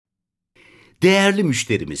Değerli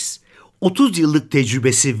müşterimiz, 30 yıllık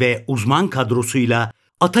tecrübesi ve uzman kadrosuyla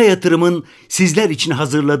Ata Yatırım'ın sizler için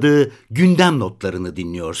hazırladığı gündem notlarını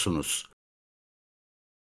dinliyorsunuz.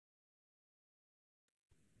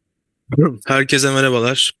 Herkese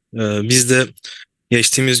merhabalar. Biz de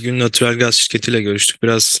geçtiğimiz gün natural gaz şirketiyle görüştük.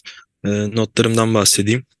 Biraz notlarımdan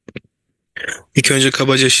bahsedeyim. İlk önce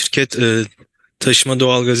kabaca şirket taşıma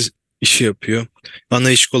doğalgaz işi yapıyor.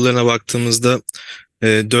 Ana iş kollarına baktığımızda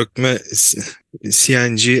dökme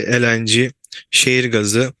CNG, LNG, şehir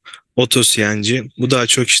gazı, oto CNG. Bu daha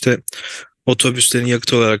çok işte otobüslerin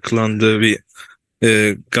yakıt olarak kullandığı bir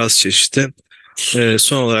gaz çeşidi.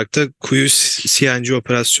 Son olarak da kuyu CNG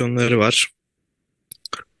operasyonları var.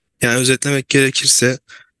 Yani özetlemek gerekirse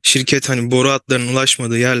şirket hani boru hatlarının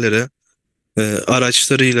ulaşmadığı yerlere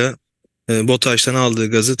araçlarıyla BOTAŞ'tan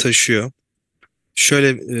aldığı gazı taşıyor.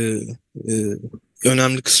 Şöyle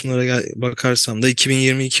önemli kısımlara bakarsam da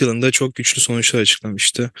 2022 yılında çok güçlü sonuçlar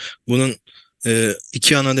açıklamıştı. Bunun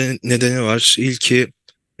iki ana nedeni var. İlki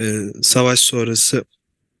savaş sonrası,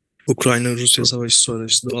 Ukrayna-Rusya savaşı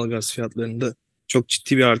sonrası doğalgaz fiyatlarında çok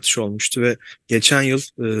ciddi bir artış olmuştu ve geçen yıl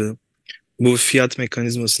bu fiyat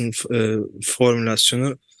mekanizmasının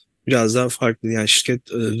formülasyonu biraz daha farklı. Yani şirket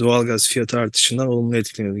doğalgaz fiyatı artışından olumlu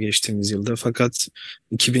etkileniyordu geçtiğimiz yılda. Fakat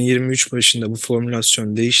 2023 başında bu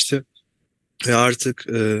formülasyon değişti ve artık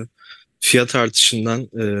fiyat artışından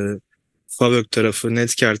FAVÖK tarafı,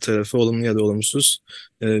 net kar tarafı olumlu ya da olumsuz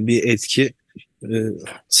bir etki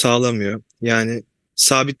sağlamıyor. Yani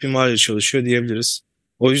sabit bir marja çalışıyor diyebiliriz.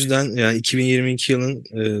 O yüzden yani 2022 yılın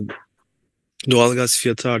doğalgaz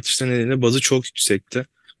fiyatı artışı nedeniyle bazı çok yüksekti.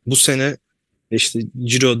 Bu sene işte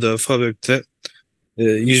Ciro'da, FAVÖK'te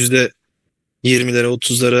 %20'lere,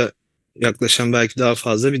 30'lara yaklaşan belki daha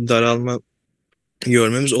fazla bir daralma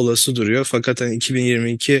görmemiz olası duruyor. Fakat hani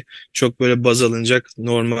 2022 çok böyle baz alınacak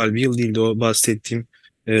normal bir yıl değildi o bahsettiğim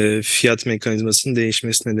fiyat mekanizmasının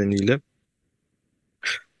değişmesi nedeniyle.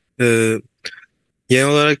 E, Genel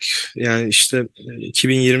olarak yani işte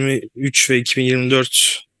 2023 ve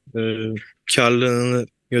 2024 e, karlılığını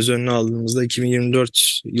göz önüne aldığımızda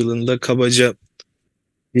 2024 yılında kabaca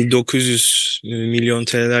bir 900 milyon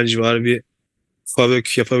TL'ler civarı bir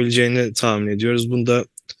FAVÖK yapabileceğini tahmin ediyoruz. Bunda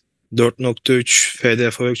 4.3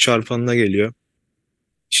 FD FAVÖK çarpanına geliyor.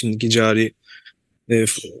 Şimdiki cari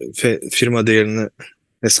firma değerini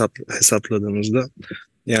hesapladığımızda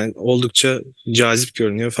yani oldukça cazip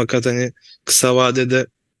görünüyor. Fakat hani kısa vadede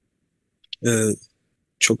e,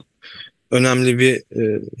 çok önemli bir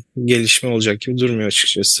gelişme olacak gibi durmuyor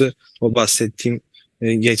açıkçası. O bahsettiğim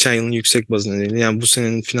geçen yılın yüksek bazı nedeniyle. Yani bu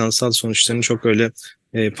senenin finansal sonuçlarını çok öyle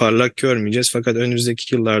parlak görmeyeceğiz. Fakat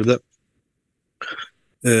önümüzdeki yıllarda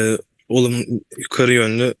yukarı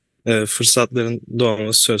yönlü fırsatların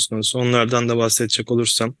doğması söz konusu. Onlardan da bahsedecek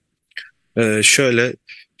olursam şöyle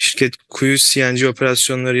şirket kuyu CNG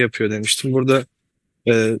operasyonları yapıyor demiştim. Burada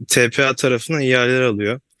TPA tarafına ihaleler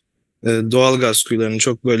alıyor. Doğal gaz kuyularının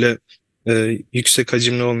çok böyle yüksek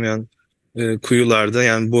hacimli olmayan kuyularda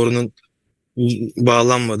yani borunun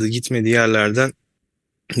bağlanmadığı, gitmediği yerlerden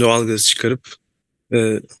doğal gazı çıkarıp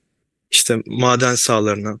işte maden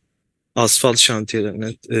sahalarına, asfalt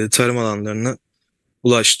şantiyelerine, tarım alanlarına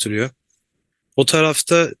ulaştırıyor. O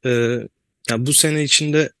tarafta yani bu sene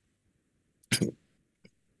içinde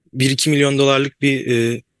 1-2 milyon dolarlık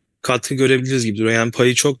bir katkı görebiliriz gibi duruyor. Yani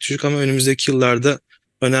payı çok düşük ama önümüzdeki yıllarda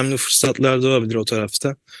önemli fırsatlar doğabilir o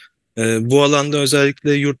tarafta. Bu alanda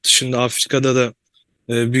özellikle yurt dışında, Afrika'da da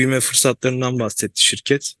büyüme fırsatlarından bahsetti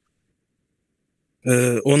şirket.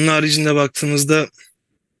 Onun haricinde baktığımızda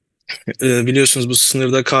biliyorsunuz bu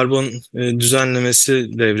sınırda karbon düzenlemesi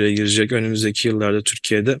devreye girecek önümüzdeki yıllarda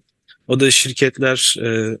Türkiye'de. O da şirketler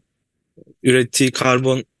ürettiği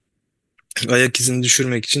karbon ayak izini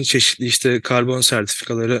düşürmek için çeşitli işte karbon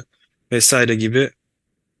sertifikaları vesaire gibi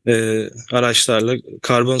araçlarla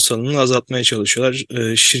karbon salınımını azaltmaya çalışıyorlar.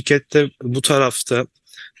 Şirket de bu tarafta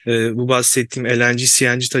bu bahsettiğim LNG,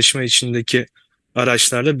 CNG taşıma içindeki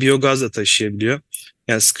araçlarla biyogaz da taşıyabiliyor.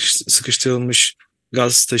 Yani sıkıştırılmış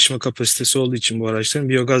gaz taşıma kapasitesi olduğu için bu araçların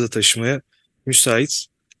biyogaz da taşımaya müsait.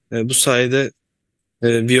 Bu sayede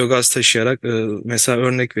biyogaz taşıyarak mesela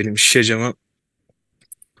örnek vereyim şişe cama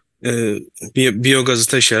biyogazı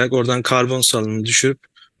taşıyarak oradan karbon salınımını düşürüp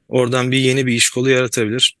oradan yeni bir iş kolu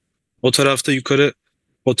yaratabilir. O tarafta yukarı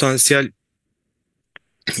potansiyel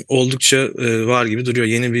oldukça var gibi duruyor.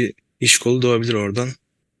 Yeni bir iş kolu doğabilir oradan.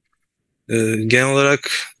 Genel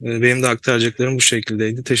olarak benim de aktaracaklarım bu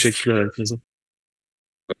şekildeydi. Teşekkürler herkese.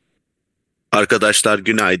 Arkadaşlar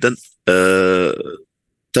günaydın.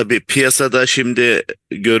 Tabii piyasada şimdi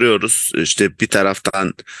görüyoruz işte bir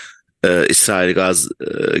taraftan İsrail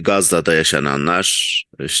Gazze'da yaşananlar,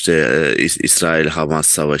 işte İsrail-Hamas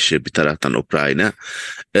savaşı, bir taraftan Ukrayna.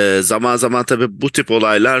 Zaman zaman tabii bu tip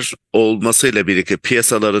olaylar olmasıyla birlikte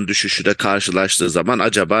piyasaların düşüşü de karşılaştığı zaman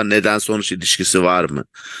acaba neden sonuç ilişkisi var mı?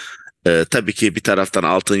 Tabii ki bir taraftan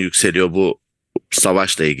altın yükseliyor, bu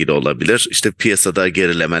savaşla ilgili olabilir. İşte piyasada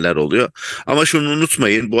gerilemeler oluyor. Ama şunu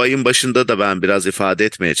unutmayın, bu ayın başında da ben biraz ifade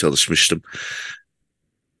etmeye çalışmıştım.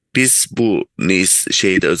 Biz bu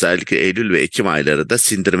özellikle Eylül ve Ekim ayları da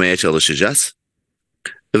sindirmeye çalışacağız.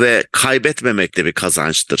 Ve kaybetmemek de bir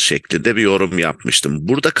kazançtır şeklinde bir yorum yapmıştım.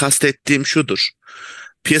 Burada kastettiğim şudur.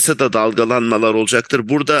 Piyasada dalgalanmalar olacaktır.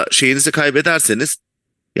 Burada şeyinizi kaybederseniz,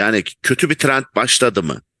 yani kötü bir trend başladı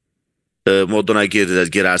mı moduna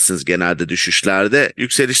girersiniz genelde düşüşlerde.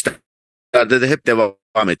 Yükselişlerde de hep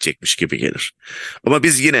devam edecekmiş gibi gelir. Ama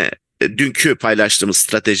biz yine dünkü paylaştığımız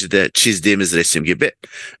stratejide çizdiğimiz resim gibi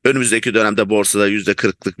önümüzdeki dönemde borsada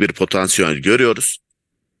 %40'lık bir potansiyel görüyoruz.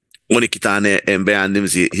 12 tane en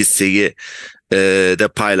beğendiğimiz hisseyi de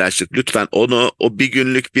paylaştık. Lütfen o bir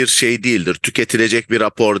günlük bir şey değildir. Tüketilecek bir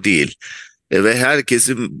rapor değil. Ve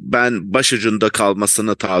herkesin ben başucunda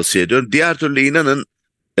kalmasını tavsiye ediyorum. Diğer türlü inanın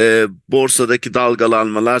borsadaki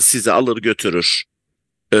dalgalanmalar sizi alır götürür.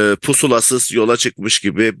 Pusulasız yola çıkmış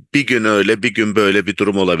gibi bir gün öyle bir gün böyle bir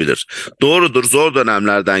durum olabilir. Doğrudur, zor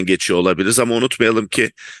dönemlerden geçiyor olabiliriz ama unutmayalım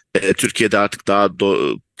ki Türkiye'de artık daha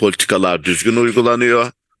politikalar düzgün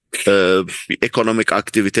uygulanıyor. Ekonomik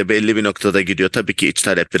aktivite belli bir noktada gidiyor. Tabii ki iç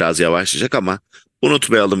talep biraz yavaşlayacak ama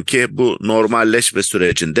unutmayalım ki bu normalleşme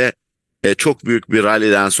sürecinde çok büyük bir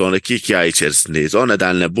ralliden sonraki 2 ay içerisindeyiz. O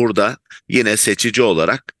nedenle burada yine seçici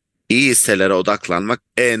olarak iyi hisselere odaklanmak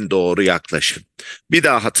en doğru yaklaşım. Bir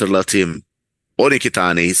daha hatırlatayım. 12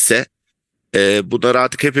 tane hisse. Bunları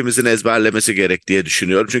artık hepimizin ezberlemesi gerek diye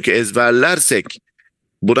düşünüyorum. Çünkü ezberlersek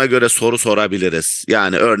buna göre soru sorabiliriz.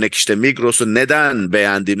 Yani örnek işte Migros'u neden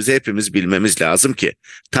beğendiğimizi hepimiz bilmemiz lazım ki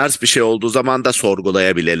ters bir şey olduğu zaman da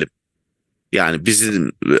sorgulayabilelim. Yani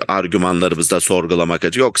bizim argümanlarımızda sorgulamak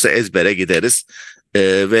acı, yoksa ezbere gideriz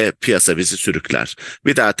ve piyasa bizi sürükler.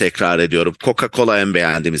 Bir daha tekrar ediyorum. Coca-Cola en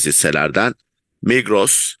beğendiğimiz hisselerden.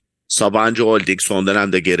 Migros, Sabancı Holding son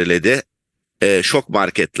dönemde geriledi. Şok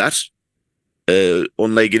marketler.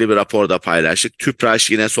 Onunla ilgili bir rapor da paylaştık.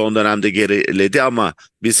 Tüpraş yine son dönemde geriledi ama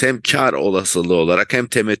biz hem kar olasılığı olarak hem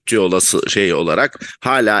temettü olarak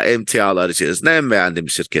hala emtialar içerisinde en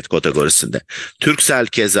beğendiğimiz şirket kategorisinde. Turkcell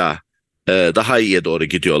keza daha iyiye doğru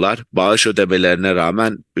gidiyorlar. Bağış ödemelerine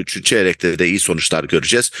rağmen 3. çeyrekte de iyi sonuçlar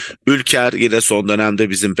göreceğiz. Ülker yine son dönemde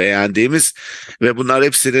bizim beğendiğimiz ve bunlar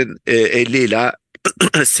hepsinin 50 ila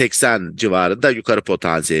 80 civarında yukarı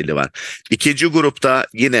potansiyeli var. İkinci grupta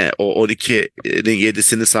yine o 12'nin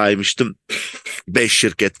 7'sini saymıştım. 5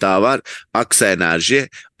 şirket daha var. Aksa Enerji,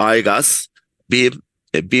 Aygaz, BİM.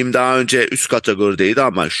 BİM daha önce üst kategorideydi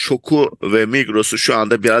ama Şok'u ve Migros'u şu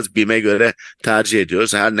anda biraz BİM'e göre tercih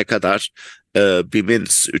ediyoruz. Her ne kadar BİM'in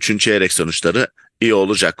 3. çeyrek sonuçları iyi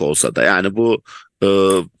olacak olsa da. Yani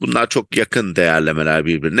bunlar çok yakın değerlemeler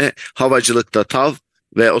birbirine. Havacılıkta TAV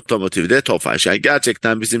ve Tofaş. Yani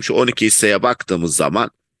gerçekten bizim şu 12 hisseye baktığımız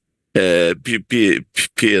zaman bir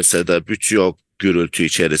piyasada bütçe yok, gürültü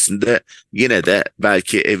içerisinde yine de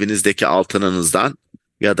belki evinizdeki altınınızdan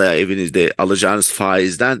ya da evinizde alacağınız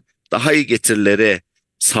faizden daha iyi getirileri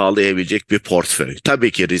sağlayabilecek bir portföy.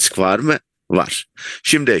 Tabii ki risk var mı? Var.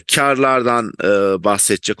 Şimdi karlardan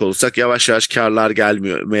bahsedecek olursak yavaş yavaş karlar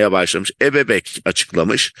gelmeye başlamış. Ebebek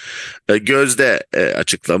açıklamış. Gözde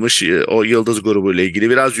açıklamış. O Yıldız grubu ile ilgili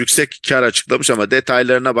biraz yüksek kar açıklamış ama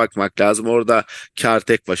detaylarına bakmak lazım. Orada kar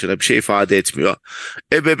tek başına bir şey ifade etmiyor.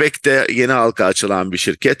 Ebebek de yeni halka açılan bir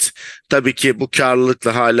şirket. Tabii ki bu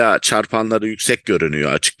karlılıkla hala çarpanları yüksek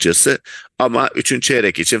görünüyor açıkçası. Ama 3.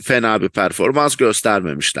 çeyrek için fena bir performans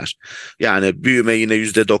göstermemişler. Yani büyüme yine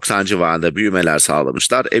 %90 civarında büyümeler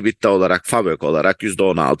sağlamışlar. EBITDA olarak, FAVÖK olarak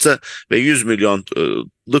 %16 ve 100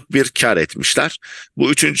 milyonluk bir kar etmişler.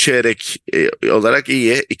 Bu 3. çeyrek olarak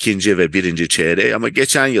iyi, 2. ve 1. çeyreği ama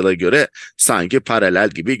geçen yıla göre sanki paralel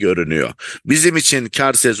gibi görünüyor. Bizim için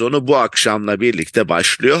kar sezonu bu akşamla birlikte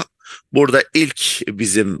başlıyor. Burada ilk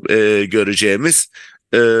bizim göreceğimiz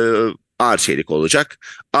Arçelik olacak.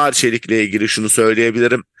 Arçelik'le ilgili şunu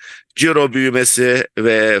söyleyebilirim. Ciro büyümesi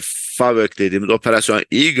ve FAVÖK dediğimiz operasyon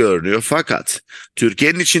iyi görünüyor fakat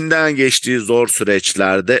Türkiye'nin içinden geçtiği zor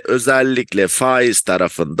süreçlerde özellikle faiz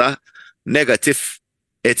tarafında negatif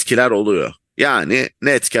etkiler oluyor. Yani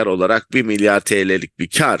net kar olarak 1 milyar TL'lik bir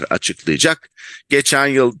kar açıklayacak. Geçen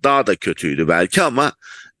yıl daha da kötüydü belki ama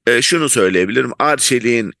şunu söyleyebilirim.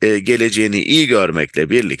 Arçelik'in geleceğini iyi görmekle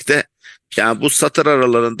birlikte Yani bu satır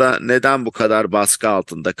aralarında neden bu kadar baskı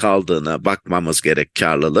altında kaldığına bakmamız gerek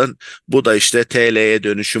karlılığın. Bu da işte TL'ye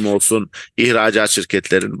dönüşüm olsun, ihracat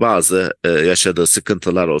şirketlerin bazı yaşadığı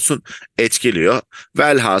sıkıntılar olsun etkiliyor.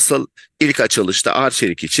 Velhasıl ilk açılışta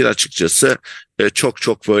Arçelik için açıkçası çok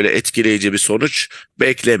çok böyle etkileyici bir sonuç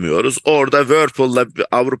beklemiyoruz. Orada Whirlpool'la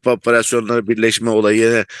Avrupa operasyonları birleşme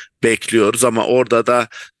olayını bekliyoruz ama orada da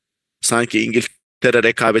sanki İngiltere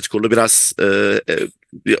rekabet kurulu biraz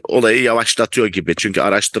olayı yavaşlatıyor gibi. Çünkü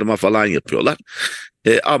araştırma falan yapıyorlar.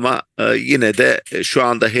 Ama yine de şu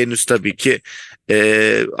anda henüz tabii ki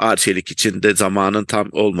Arçelik için de zamanın tam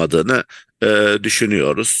olmadığını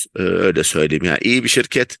düşünüyoruz. Öyle söyleyeyim. Yani iyi bir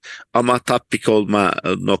şirket ama top pick olma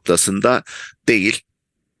noktasında değil.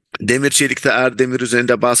 Demir Çelik'te Erdemir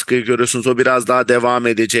üzerinde baskıyı görüyorsunuz. O biraz daha devam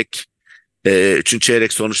edecek. Üçüncü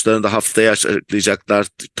çeyrek sonuçlarını da haftaya açıklayacaklar.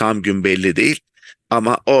 Tam gün belli değil.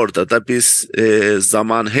 Ama orada da biz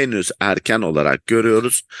zaman henüz erken olarak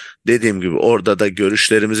görüyoruz. Dediğim gibi orada da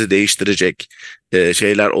görüşlerimizi değiştirecek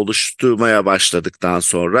şeyler oluşturmaya başladıktan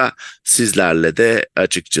sonra sizlerle de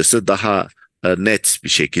açıkçası daha net bir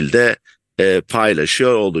şekilde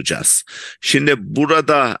paylaşıyor olacağız. Şimdi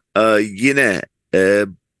burada yine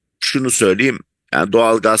şunu söyleyeyim. Yani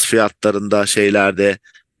doğal gaz fiyatlarında şeylerde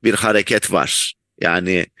bir hareket var.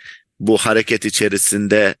 Yani bu hareket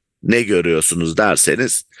içerisinde ne görüyorsunuz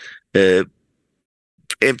derseniz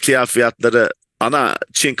emtia fiyatları ana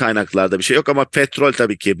Çin kaynaklarda bir şey yok ama petrol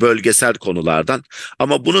tabii ki bölgesel konulardan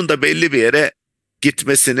ama bunun da belli bir yere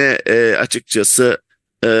gitmesini açıkçası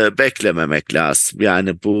beklememek lazım.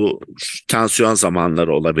 Yani bu tansiyon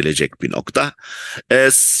zamanları olabilecek bir nokta.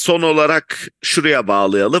 Son olarak şuraya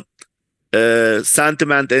bağlayalım.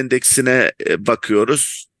 Sentiment endeksine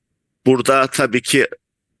bakıyoruz. Burada tabii ki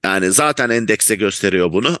yani zaten endekse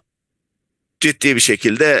gösteriyor bunu. Ciddi bir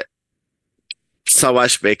şekilde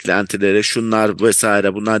savaş beklentileri, şunlar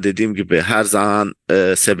vesaire bunlar dediğim gibi her zaman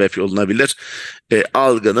sebep olunabilir.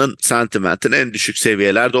 Algının, sentimentin en düşük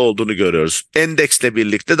seviyelerde olduğunu görüyoruz. Endeksle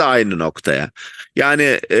birlikte de aynı noktaya.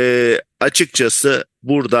 Yani açıkçası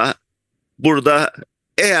burada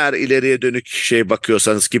eğer ileriye dönük şey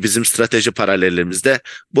bakıyorsanız ki bizim strateji paralellerimizde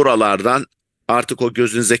buralardan artık o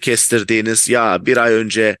gözünüze kestirdiğiniz ya bir ay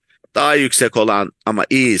önce daha yüksek olan ama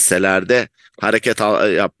iyi hisselerde hareket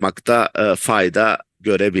yapmakta fayda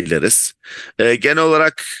görebiliriz. Genel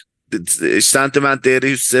olarak sentiment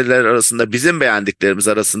değeri hisseler arasında bizim beğendiklerimiz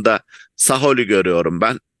arasında Sahol'ü görüyorum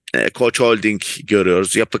ben. Koç Holding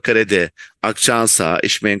görüyoruz. Yapı Kredi, Akçansa,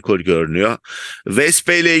 İşmenkul görünüyor.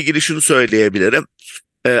 Vespe ile ilgili şunu söyleyebilirim.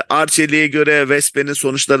 Arçelik'e göre Vespe'nin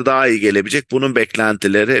sonuçları daha iyi gelebilecek. Bunun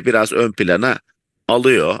beklentileri biraz ön plana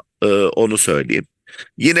alıyor. Onu söyleyeyim.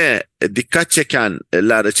 Yine dikkat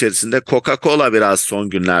çekenler içerisinde Coca-Cola biraz son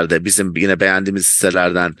günlerde bizim yine beğendiğimiz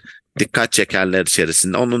hisselerden dikkat çekenler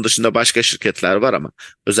içerisinde. Onun dışında başka şirketler var ama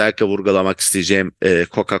özellikle vurgulamak isteyeceğim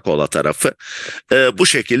Coca-Cola tarafı. Bu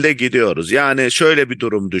şekilde gidiyoruz. Yani şöyle bir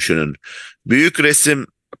durum düşünün. Büyük resim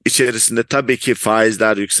içerisinde tabii ki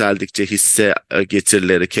faizler yükseldikçe hisse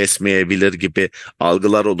getirileri kesmeyebilir gibi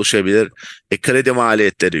algılar oluşabilir. Kredi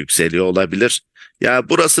maliyetleri yükseliyor olabilir. Ya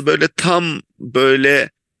burası böyle tam böyle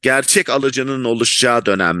gerçek alıcının oluşacağı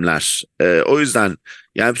dönemler. O yüzden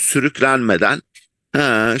yani sürüklenmeden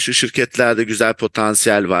şu şirketlerde güzel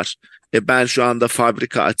potansiyel var. Ben şu anda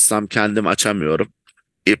fabrika açsam kendim açamıyorum.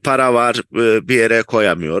 Para var bir yere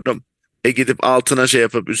koyamıyorum. Gidip altına şey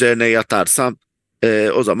yapıp üzerine yatarsam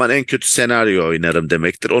o zaman en kötü senaryo oynarım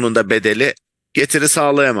demektir. Onun da bedeli getiri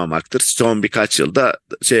sağlayamamaktır. Son birkaç yılda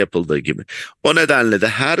şey yapıldığı gibi. O nedenle de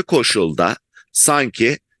her koşulda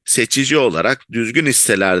sanki seçici olarak düzgün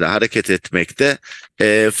hisselerde hareket etmekte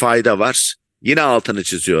fayda var. Yine altını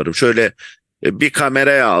çiziyorum. Şöyle bir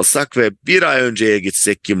kameraya alsak ve bir ay önceye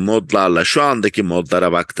gitsek ki modlarla şu andaki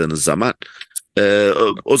modlara baktığınız zaman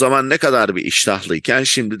o zaman ne kadar bir iştahlıyken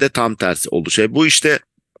şimdi de tam tersi oluşuyor. Bu işte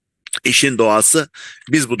işin doğası,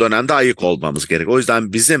 biz bu dönemde ayık olmamız gerek. O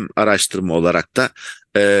yüzden bizim araştırma olarak da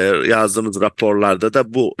yazdığımız raporlarda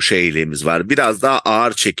da bu şeyliğimiz var. Biraz daha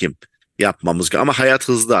ağır çekim yapmamız gerekiyor ama hayat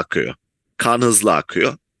hızlı akıyor. Kan hızlı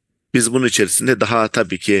akıyor. Biz bunun içerisinde daha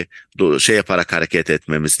tabii ki şey yaparak hareket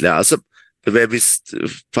etmemiz lazım. Ve biz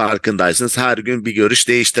farkındaysanız her gün bir görüş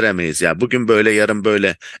değiştiremeyiz. Yani bugün böyle yarın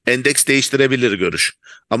böyle endeks değiştirebilir görüş.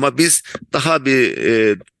 Ama biz daha bir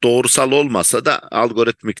doğrusal olmasa da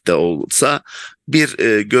algoritmik de olsa bir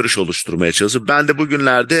görüş oluşturmaya çalışıyoruz. Ben de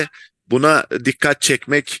bugünlerde buna dikkat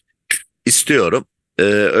çekmek istiyorum.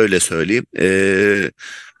 Öyle söyleyeyim.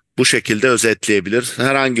 Bu şekilde özetleyebilir.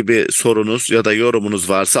 Herhangi bir sorunuz ya da yorumunuz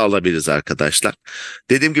varsa alabiliriz arkadaşlar.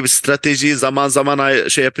 Dediğim gibi stratejiyi zaman zaman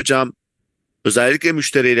şey yapacağım. Özellikle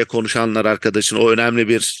müşteriyle konuşanlar arkadaşın o önemli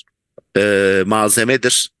bir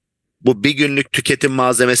malzemedir. Bu bir günlük tüketim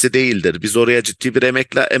malzemesi değildir. Biz oraya ciddi bir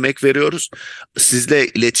emek veriyoruz. Sizle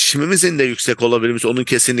iletişimimizin de yüksek olabilmesi, onun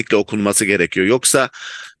kesinlikle okunması gerekiyor. Yoksa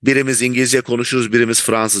birimiz İngilizce konuşuruz, birimiz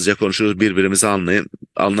Fransızca konuşuruz, birbirimizi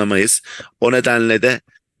anlamayız. O nedenle de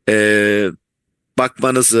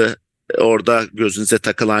bakmanızı, orada gözünüze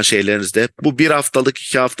takılan şeylerinizde bu bir haftalık,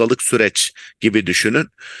 2 haftalık süreç gibi düşünün.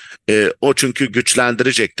 O çünkü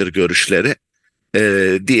güçlendirecektir görüşleri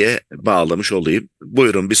diye bağlamış olayım.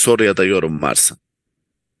 Buyurun, bir soru ya da yorum varsa.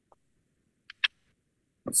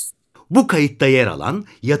 Bu kayıtta yer alan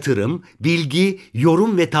yatırım, bilgi,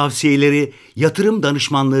 yorum ve tavsiyeleri yatırım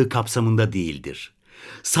danışmanlığı kapsamında değildir.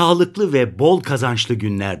 Sağlıklı ve bol kazançlı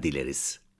günler dileriz.